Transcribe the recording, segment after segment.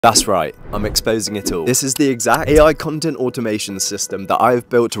That's right, I'm exposing it all. This is the exact AI content automation system that I've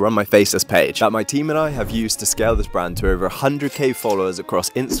built to run my Faceless page, that my team and I have used to scale this brand to over 100k followers across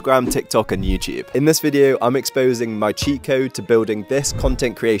Instagram, TikTok, and YouTube. In this video, I'm exposing my cheat code to building this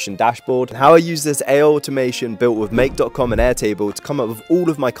content creation dashboard, and how I use this AI automation built with Make.com and Airtable to come up with all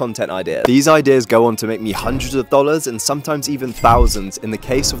of my content ideas. These ideas go on to make me hundreds of dollars and sometimes even thousands in the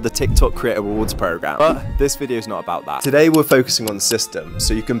case of the TikTok Creator Rewards program. But this video is not about that. Today we're focusing on the system,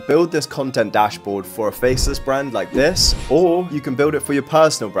 so you can build this content dashboard for a Faceless brand like this, or you can build it for your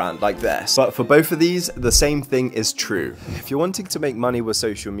personal brand like this. But for both of these, the same thing is true. If you're wanting to make money with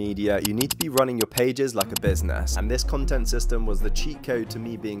social media, you need to be running your pages like a business. And this content system was the cheat code to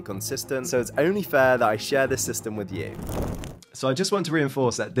me being consistent, so it's only fair that I share this system with you. So I just want to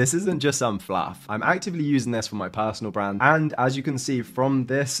reinforce that this isn't just some fluff. I'm actively using this for my personal brand, and as you can see from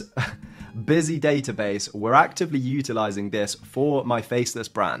this busy database, we're actively utilizing this for my Faceless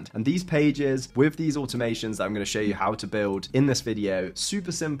brand. And these pages with these automations that I'm going to show you how to build in this video,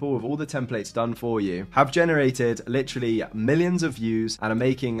 super simple with all the templates done for you, have generated literally millions of views and are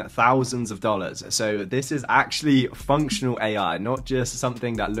making thousands of dollars. So this is actually functional AI, not just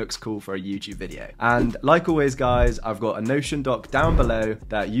something that looks cool for a YouTube video. And like always guys, I've got a Notion doc down below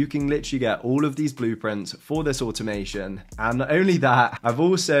that you can literally get all of these blueprints for this automation. And not only that, I've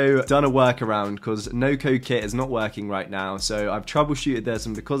also done a workaround because no code kit is not working right now, so I've troubleshooted this,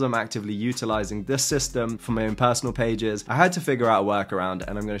 and because I'm actively utilizing this system for my own personal pages, I had to figure out a workaround,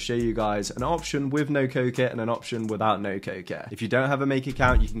 and I'm going to show you guys an option with no code kit and an option without no code kit. If you don't have a Make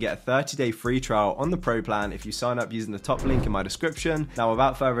account, you can get a 30-day free trial on the Pro plan if you sign up using the top link in my description. Now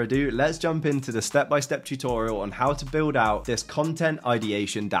without further ado, let's jump into the step-by-step tutorial on how to build out this content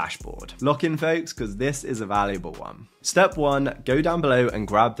ideation dashboard. Lock in folks, because this is a valuable one. Step 1, go down below and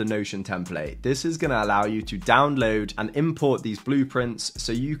grab the Notion template. This is going to allow you to download and import these blueprints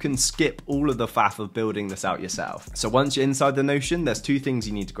so you can skip all of the faff of building this out yourself. So once you're inside the Notion, there's two things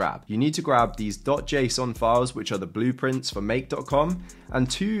you need to grab. You need to grab these .json files, which are the blueprints for Make.com, and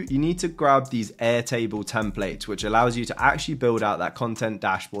two, you need to grab these Airtable templates, which allows you to actually build out that content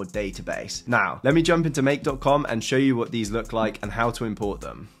dashboard database. Now, let me jump into Make.com and show you what these look like and how to import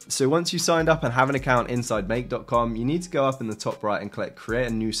them. So once you've signed up and have an account inside Make.com, you need to go up in the top right and click create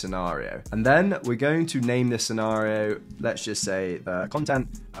a new scenario. And then we're going to name this scenario, let's just say the content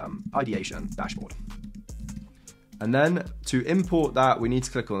ideation dashboard. And then to import that, we need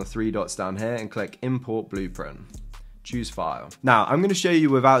to click on the three dots down here and click import blueprint. Choose file. Now I'm going to show you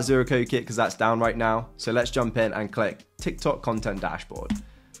without zero code kit because that's down right now. So let's jump in and click TikTok content dashboard.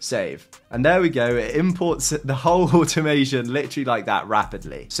 Save. And there we go, it imports the whole automation literally like that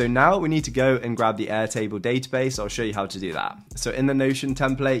rapidly. So now we need to go and grab the Airtable database. I'll show you how to do that. So in the Notion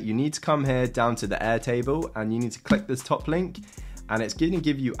template, you need to come here down to the Airtable and you need to click this top link, and it's going to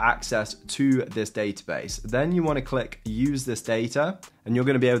give you access to this database. Then you want to click use this data, and you're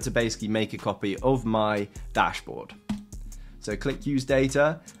going to be able to basically make a copy of my dashboard. So click use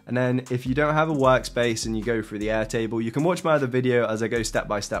data, and then if you don't have a workspace and you go through the Airtable, you can watch my other video as I go step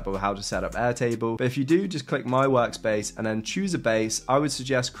by step of how to set up Airtable. But if you do, just click my workspace and then choose a base. I would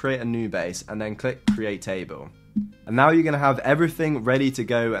suggest create a new base and then click create table. And now you're going to have everything ready to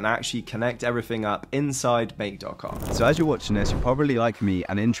go and actually connect everything up inside Make.com. So as you're watching this, you're probably like me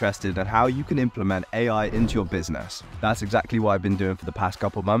and interested in how you can implement AI into your business. That's exactly what I've been doing for the past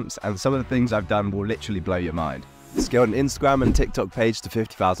couple months, and some of the things I've done will literally blow your mind. Scaled an Instagram and TikTok page to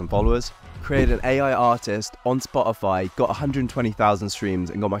 50,000 followers, created an AI artist on Spotify, got 120,000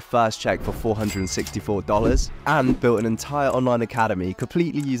 streams and got my first check for $464, and built an entire online academy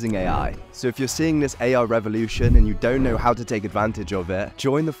completely using AI. So if you're seeing this AI revolution and you don't know how to take advantage of it,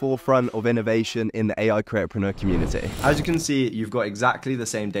 join the forefront of innovation in the AI creatorpreneur community. As you can see, you've got exactly the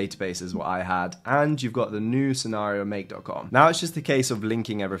same database as what I had, and you've got the new scenario Make.com. Now it's just a case of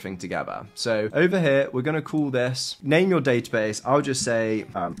linking everything together. So over here, we're going to call this, name your database, I'll just say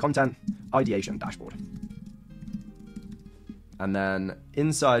content ideation dashboard. And then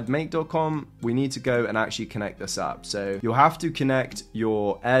inside Make.com, we need to go and actually connect this up. So you'll have to connect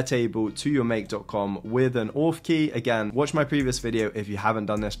your Airtable to your Make.com with an auth key. Again, watch my previous video if you haven't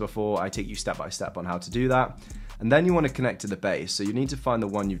done this before. I take you step by step on how to do that. And then you want to connect to the base. So you need to find the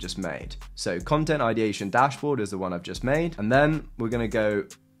one you've just made. So content ideation dashboard is the one I've just made. And then we're going to go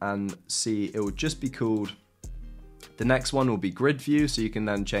and see, it will just be called, the next one will be grid view, so you can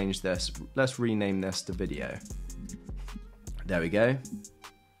then change this. Let's rename this to video. There we go.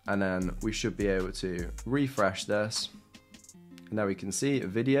 And then we should be able to refresh this. And now we can see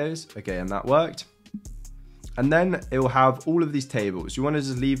videos. Okay, and that worked. and then it will have all of these tables. You want to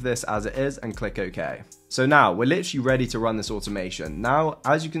just leave this as it is and click OK. So now we're literally ready to run this automation. Now,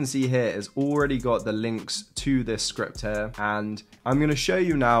 as you can see here, it's already got the links to this script here, and I'm going to show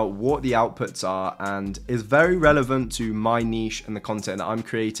you now what the outputs are, and is very relevant to my niche and the content that I'm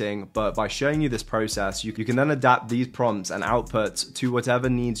creating. But by showing you this process, you can then adapt these prompts and outputs to whatever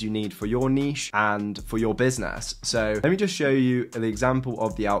needs you need for your niche and for your business. So let me just show you the example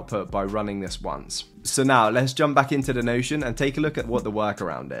of the output by running this once. So now let's jump back into the Notion and take a look at what the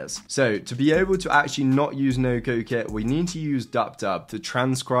workaround is. So to be able to actually not use no-code kit, we need to use DubDub to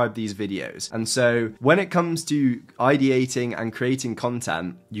transcribe these videos. And so when it comes to ideating and creating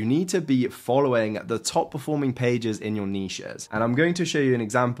content, you need to be following the top performing pages in your niches. And I'm going to show you an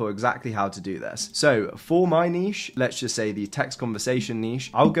example exactly how to do this. So for my niche, let's just say the text conversation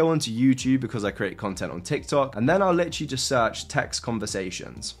niche, I'll go onto YouTube because I create content on TikTok, and then I'll literally just search text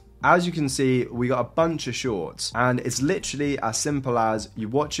conversations. As you can see, we got a bunch of shorts, and it's literally as simple as you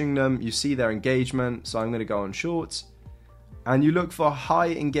watching them, you see their engagement. So I'm going to go on shorts, and you look for high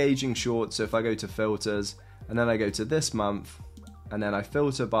engaging shorts. So if I go to filters, and then I go to this month, and then I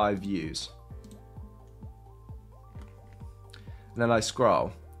filter by views, and then I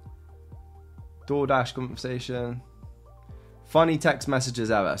scroll, DoorDash conversation, funny text messages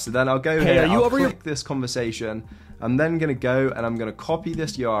ever. So then I'll go here, I'll click this conversation. I'm then going to go and I'm going to copy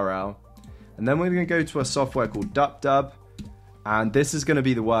this URL, and then we're going to go to a software called DubDub, and this is going to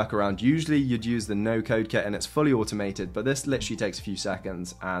be the workaround. Usually you'd use the no-code kit and it's fully automated, but this literally takes a few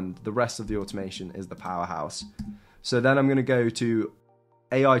seconds, and the rest of the automation is the powerhouse. So then I'm going to go to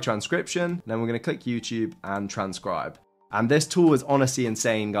AI transcription, then we're going to click YouTube and transcribe. And this tool is honestly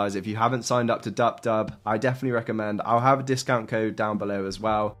insane, guys. If you haven't signed up to DubDub, I definitely recommend. I'll have a discount code down below as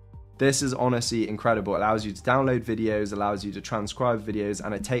well. This is honestly incredible. It allows you to download videos, allows you to transcribe videos,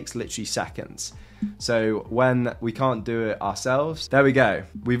 and it takes literally seconds. So when we can't do it ourselves, there we go.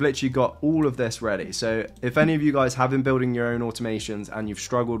 We've literally got all of this ready. So if any of you guys have been building your own automations and you've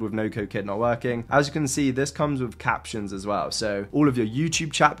struggled with no-code kit not working, as you can see, this comes with captions as well. So all of your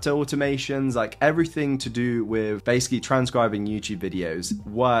YouTube chapter automations, like everything to do with basically transcribing YouTube videos,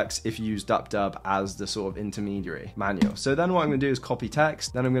 works if you use DubDub as the sort of intermediary manual. So then what I'm going to do is copy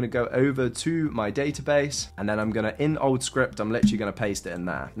text. Then I'm going to go over to my database, and then I'm going to, in old script, I'm literally going to paste it in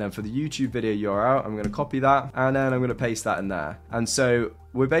there. And then for the YouTube video URL, I'm going to copy that, and then I'm going to paste that in there. And so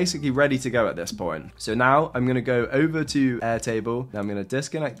we're basically ready to go at this point. So now I'm going to go over to Airtable. Now I'm going to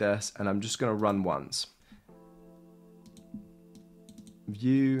disconnect this, and I'm just going to run once.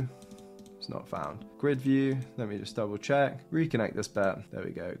 View. It's not found. Grid view, let me just double check. Reconnect this bit, there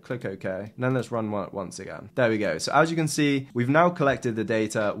we go, click OK. And then let's run one once again. There we go. So as you can see, we've now collected the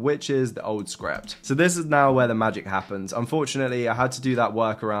data, which is the old script. So this is now where the magic happens. Unfortunately, I had to do that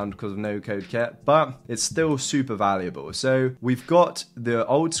workaround because of no-code kit, but it's still super valuable. So we've got the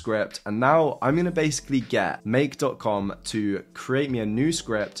old script, and now I'm gonna basically get make.com to create me a new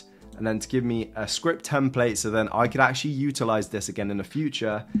script, and then to give me a script template so then I could actually utilize this again in the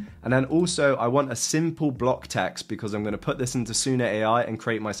future. And then also I want a simple block text because I'm going to put this into Sooner AI and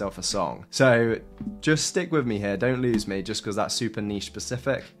create myself a song. So just stick with me here, don't lose me just because that's super niche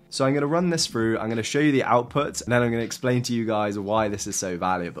specific. So I'm going to run this through, I'm going to show you the outputs, and then I'm going to explain to you guys why this is so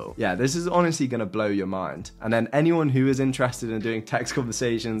valuable. Yeah, this is honestly going to blow your mind. And then anyone who is interested in doing text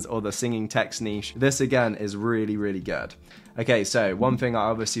conversations or the singing text niche, this again is really, really good. Okay, so one thing I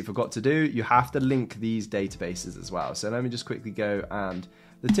obviously forgot to do, you have to link these databases as well. So let me just quickly go and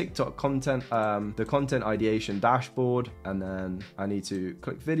the TikTok content, the content ideation dashboard, and then I need to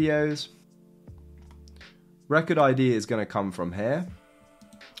click videos. Record ID is going to come from here.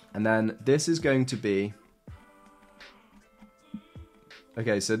 And then this is going to be,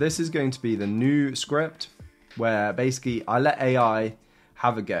 okay, so this is going to be the new script where basically I let AI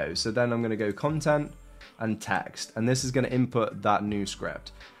have a go. So then I'm going to go content and text, and this is going to input that new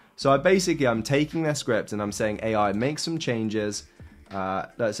script. So I'm taking their script and I'm saying, AI, make some changes.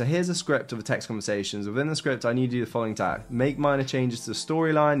 So here's a script of the text conversations. Within the script, I need to do the following task. Make minor changes to the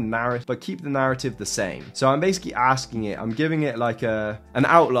storyline, narrative, but keep the narrative the same. So I'm basically asking it, I'm giving it like an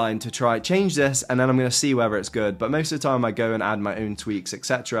outline to try change this, and then I'm going to see whether it's good. But most of the time I go and add my own tweaks,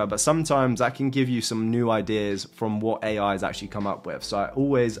 etc. But sometimes that can give you some new ideas from what AI has actually come up with. So I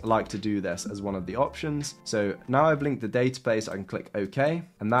always like to do this as one of the options. So now I've linked the database, I can click OK,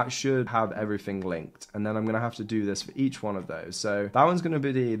 and that should have everything linked. And then I'm going to have to do this for each one of those. So that one's going to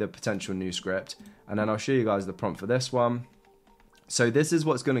be the potential new script, and then I'll show you guys the prompt for this one. So this is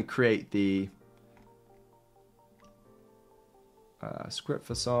what's going to create the script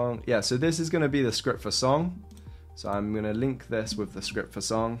for song. Yeah, so this is going to be the script for song. So I'm going to link this with the script for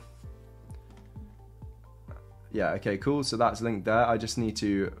song. Yeah, okay, cool. So that's linked there. I just need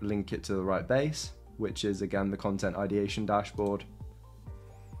to link it to the right base, which is again the content ideation dashboard.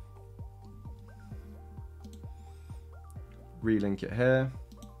 Relink it here.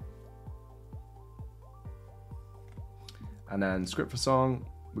 And then script for song,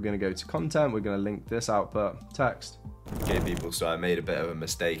 we're going to go to content, we're going to link this output, text. Okay people, so I made a bit of a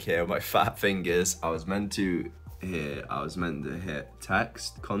mistake here with my fat fingers. I was meant to hit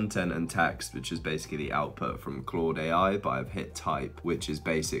text, content and text, which is basically the output from Claude AI, but I've hit type, which is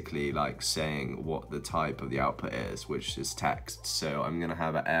basically like saying what the type of the output is, which is text. So I'm gonna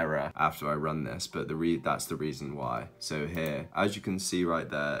have an error after I run this, but that's the reason why. So here, as you can see right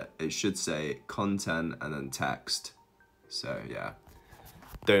there, it should say content and then text. So yeah,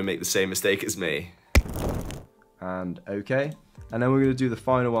 don't make the same mistake as me. And okay. And then we're going to do the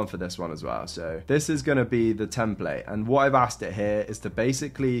final one for this one as well. So this is going to be the template. And what I've asked it here is to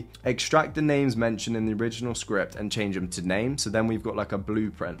basically extract the names mentioned in the original script and change them to names. So then we've got like a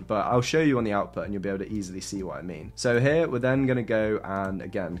blueprint, but I'll show you on the output and you'll be able to easily see what I mean. So here we're then going to go and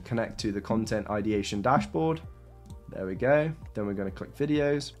again, connect to the content ideation dashboard. There we go. Then we're going to click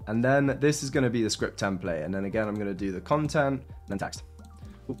videos. And then this is going to be the script template. And then again, I'm going to do the content and then text.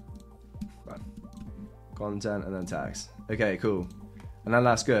 Ooh. Right. Content and then text. Okay, cool. And then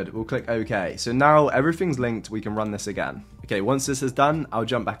that's good. We'll click OK. So now everything's linked. We can run this again. Okay, once this is done, I'll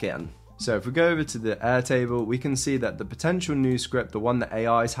jump back in. So if we go over to the Airtable, we can see that the potential new script, the one that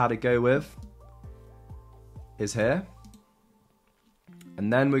AI's had to go with, is here.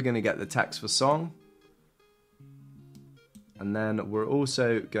 And then we're going to get the text for song. And then we're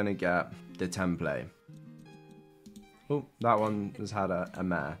also going to get the template. Oh, that one has had a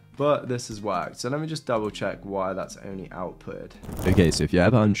mare, but this has worked. So let me just double check why that's only outputted. Okay, so if you're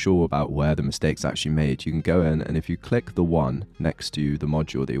ever unsure about where the mistake's actually made, you can go in and if you click the one next to the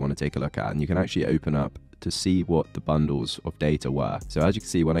module that you want to take a look at, and you can actually open up to see what the bundles of data were. So as you can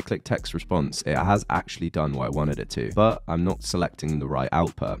see, when I click text response, it has actually done what I wanted it to, but I'm not selecting the right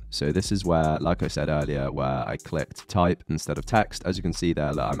output. So this is where, like I said earlier, where I clicked type instead of text. As you can see there,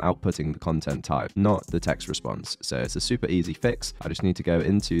 I'm outputting the content type, not the text response. So it's a super easy fix. I just need to go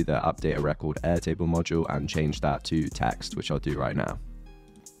into the update a record Airtable module and change that to text, which I'll do right now.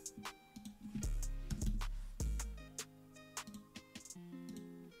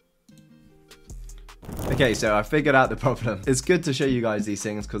 Okay, so I figured out the problem. It's good to show you guys these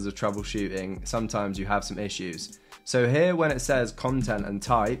things because of troubleshooting. Sometimes you have some issues. So here when it says content and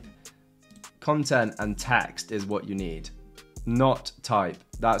type, content and text is what you need, not type.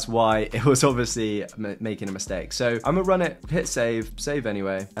 That's why it was obviously making a mistake. So I'm gonna run it, hit save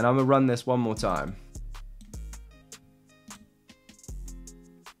anyway, and I'm gonna run this one more time.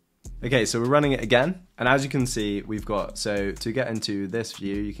 Okay, so we're running it again. And as you can see, we've got, so to get into this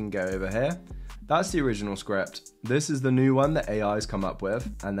view, you can go over here. That's the original script. This is the new one that AI's come up with.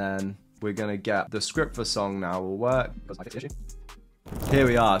 And then we're gonna get the script for song now will work. Here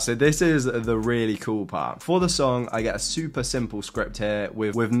we are. So this is the really cool part. For the song, I get a super simple script here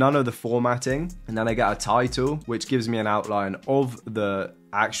with none of the formatting. And then I get a title, which gives me an outline of the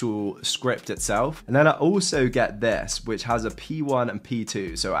actual script itself. And then I also get this, which has a P1 and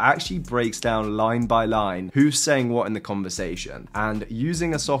P2. So it actually breaks down line by line who's saying what in the conversation. And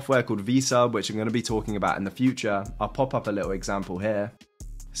using a software called VSub, which I'm going to be talking about in the future, I'll pop up a little example here.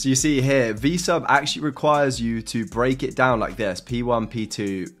 So you see here, VSub actually requires you to break it down like this, P1,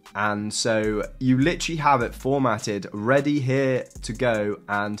 P2, and so you literally have it formatted, ready here to go,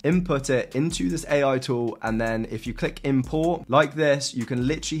 and input it into this AI tool, and then if you click import, like this, you can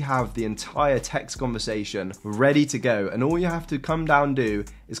literally have the entire text conversation ready to go, and all you have to come down do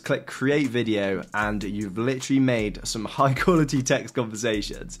is click create video, and you've literally made some high quality text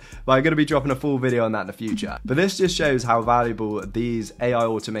conversations. But I'm going to be dropping a full video on that in the future. But this just shows how valuable these AI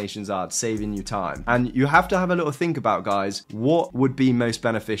automations are to saving you time. And you have to have a little think about, guys, what would be most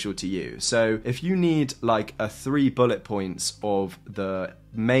beneficial to you. So if you need like 3 bullet points of the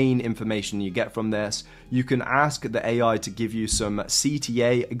main information you get from this, you can ask the AI to give you some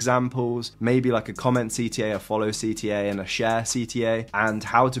CTA examples, maybe like a comment CTA, a follow CTA, and a share CTA, and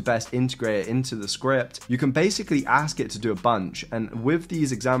how to best integrate it into the script. You can basically ask it to do a bunch, and with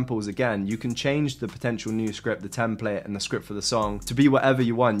these examples, again, you can change the potential new script, the template, and the script for the song to be whatever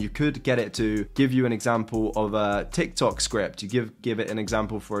you want. You could get it to give you an example of a TikTok script. You give it an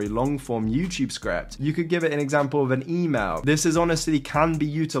example for a long form YouTube script. You could give it an example of an email. This is honestly can be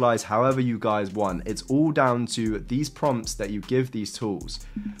utilized however you guys want. It's all down to these prompts that you give these tools.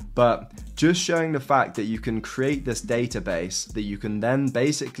 But just showing the fact that you can create this database that you can then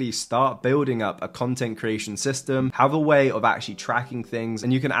basically start building up a content creation system, have a way of actually tracking things,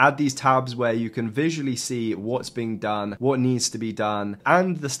 and you can add these tabs where you can visually see what's being done, what needs to be done,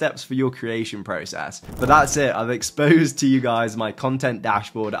 and the steps for your creation process. But that's it. I've exposed to you guys my content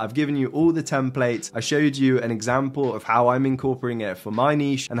dashboard. I've given you all the templates. I showed you an example of how I'm incorporating it for my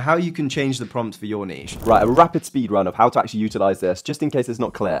niche and how you can change the prompt for your niche. Right, a rapid speed run of how to actually utilize this, just in case it's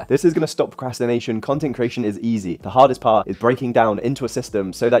not clear. This is going to stop procrastination. Content creation is easy. The hardest part is breaking down into a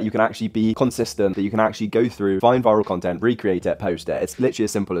system so that you can actually be consistent, that you can actually go through, find viral content, recreate it, post it. It's literally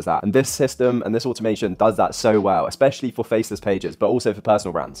as simple as that. And this system and this automation does that so well, especially for faceless pages, but also for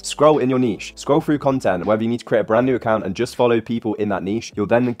personal brands. Scroll in your niche, scroll through content, whether you need to create a brand new account and just follow people in that niche, you'll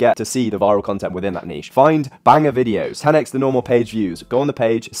then get to see the viral content within that niche. Find banger videos, 10x the normal page views. Go on the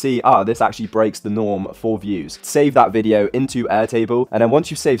page, see, this actually breaks the norm for views. Save that video into Airtable, and then once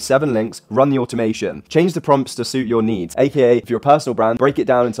you've saved 7 links, run the automation. Change the prompts to suit your needs, aka if you're a personal brand, break it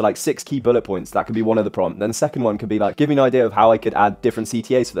down into like 6 key bullet points. That could be one of the prompts. Then the second one could be like, give me an idea of how I could add different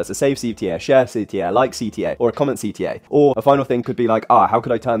CTAs for this. A save CTA, share CTA, like CTA, or a comment CTA. Or a final thing could be like, how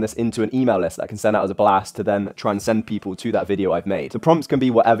could I turn this into an email list that I can send out as a blast to then try and send people to that video I've made. The prompts can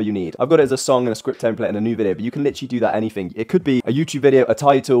be whatever you need. I've got it as a song and a script template and a new video, but you can literally do that anything. It could be a YouTube video, a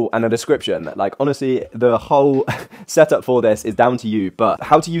title, and a description. Like honestly, the whole setup for this is down to you, but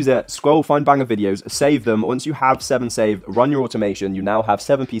how to use it, scroll, find banger videos, save them. Once you have 7 saved, run your automation. You now have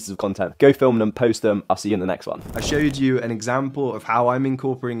 7 pieces of content. Go film them, post them. I'll see you in the next one. I showed you an example of how I'm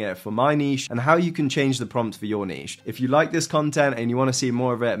incorporating it for my niche and how you can change the prompt for your niche. If you like this content and you want to see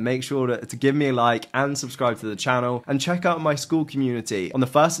more of it, make sure to give me a like and subscribe to the channel, and check out my Skool community. On the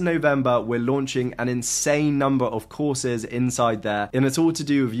 1st of November, we're launching an insane number of courses inside there, and it's all to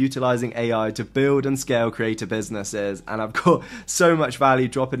do with utilizing AI to build and scale creator businesses, and I've got so much value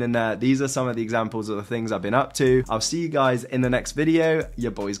dropping in there. These are some of the examples of the things I've been up to. I'll see you guys in the next video.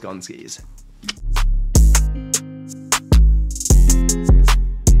 Your boy's gone skis.